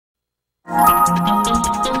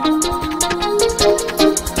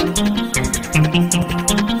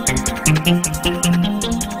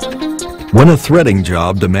When a threading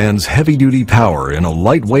job demands heavy-duty power in a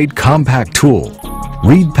lightweight, compact tool,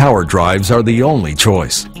 reed power drives are the only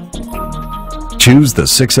choice. Choose the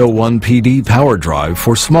 601 PD power drive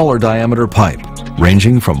for smaller diameter pipe,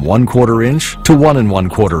 ranging from 1/4 inch to 1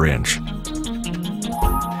 1/4 inch.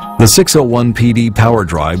 The 601 PD power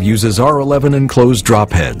drive uses R11 enclosed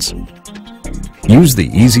drop heads. Use the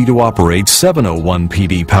easy-to-operate 701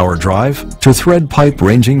 PD power drive to thread pipe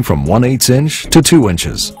ranging from 1/8 inch to 2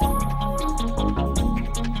 inches.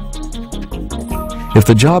 If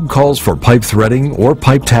the job calls for pipe threading or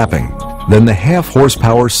pipe tapping, then the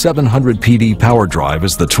half-horsepower 700 PD power drive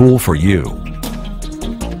is the tool for you.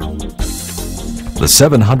 The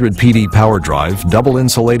 700 PD power drive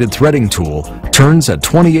double-insulated threading tool turns at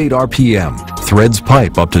 28 RPM, threads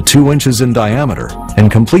pipe up to 2 inches in diameter, and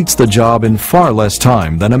completes the job in far less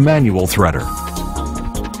time than a manual threader.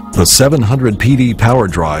 The 700 PD power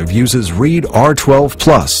drive uses Reed R12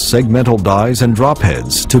 Plus segmental dies and drop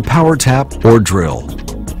heads to power tap or drill.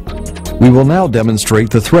 We will now demonstrate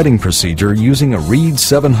the threading procedure using a Reed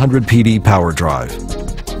 700 PD power drive.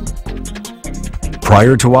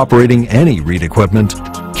 Prior to operating any Reed equipment,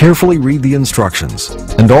 carefully read the instructions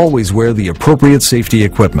and always wear the appropriate safety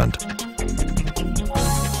equipment.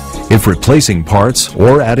 If replacing parts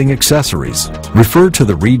or adding accessories, refer to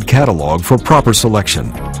the Reed catalog for proper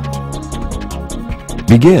selection.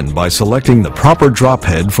 Begin by selecting the proper drop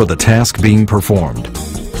head for the task being performed.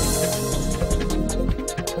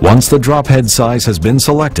 Once the drop head size has been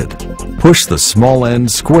selected, push the small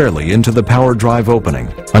end squarely into the power drive opening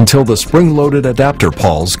until the spring-loaded adapter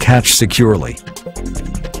pawls catch securely.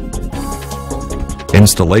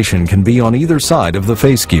 Installation can be on either side of the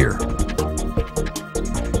face gear.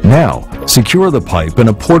 Now, secure the pipe in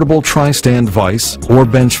a portable tri-stand vise or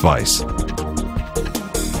bench vise.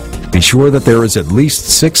 Be sure that there is at least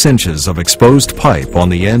 6 inches of exposed pipe on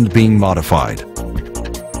the end being modified.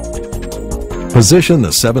 Position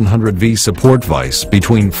the 700V support vise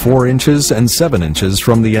between 4 inches and 7 inches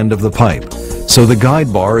from the end of the pipe, so the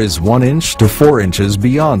guide bar is 1 inch to 4 inches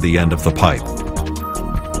beyond the end of the pipe.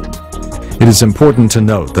 It is important to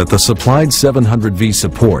note that the supplied 700V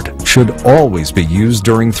support should always be used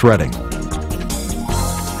during threading.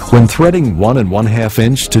 When threading 1 1/2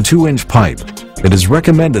 inch to 2 inch pipe, it is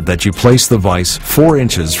recommended that you place the vise 4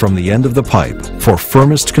 inches from the end of the pipe for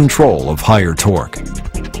firmest control of higher torque.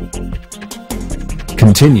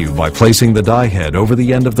 Continue by placing the die head over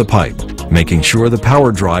the end of the pipe, making sure the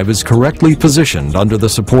power drive is correctly positioned under the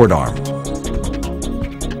support arm.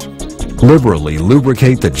 Liberally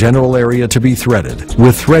lubricate the general area to be threaded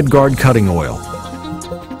with thread guard cutting oil.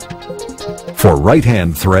 For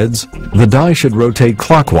right-hand threads, the die should rotate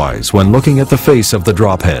clockwise when looking at the face of the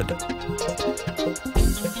drop head.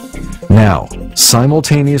 Now,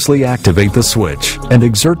 simultaneously activate the switch and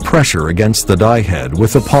exert pressure against the die head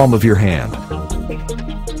with the palm of your hand.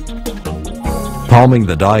 Palming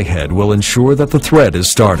the die head will ensure that the thread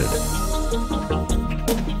is started.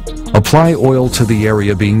 Apply oil to the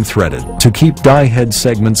area being threaded to keep die head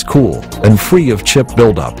segments cool and free of chip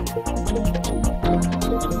buildup.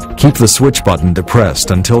 Keep the switch button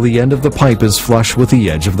depressed until the end of the pipe is flush with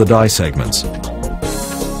the edge of the die segments.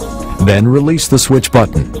 Then release the switch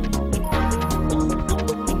button.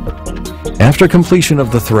 After completion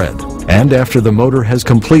of the thread, and after the motor has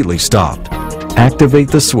completely stopped, activate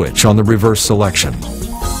the switch on the reverse selection.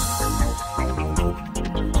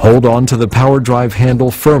 Hold on to the power drive handle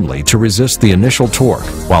firmly to resist the initial torque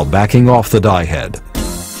while backing off the die head.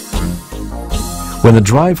 When the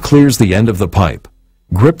drive clears the end of the pipe,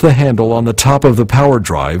 grip the handle on the top of the power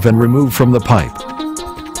drive and remove from the pipe.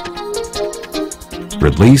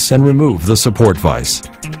 Release and remove the support vise.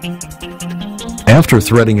 After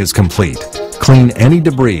threading is complete, clean any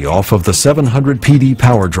debris off of the 700 PD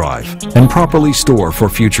power drive and properly store for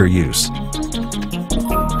future use.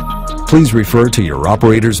 Please refer to your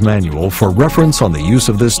operator's manual for reference on the use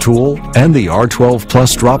of this tool and the R12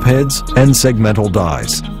 Plus drop heads and segmental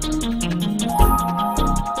dies.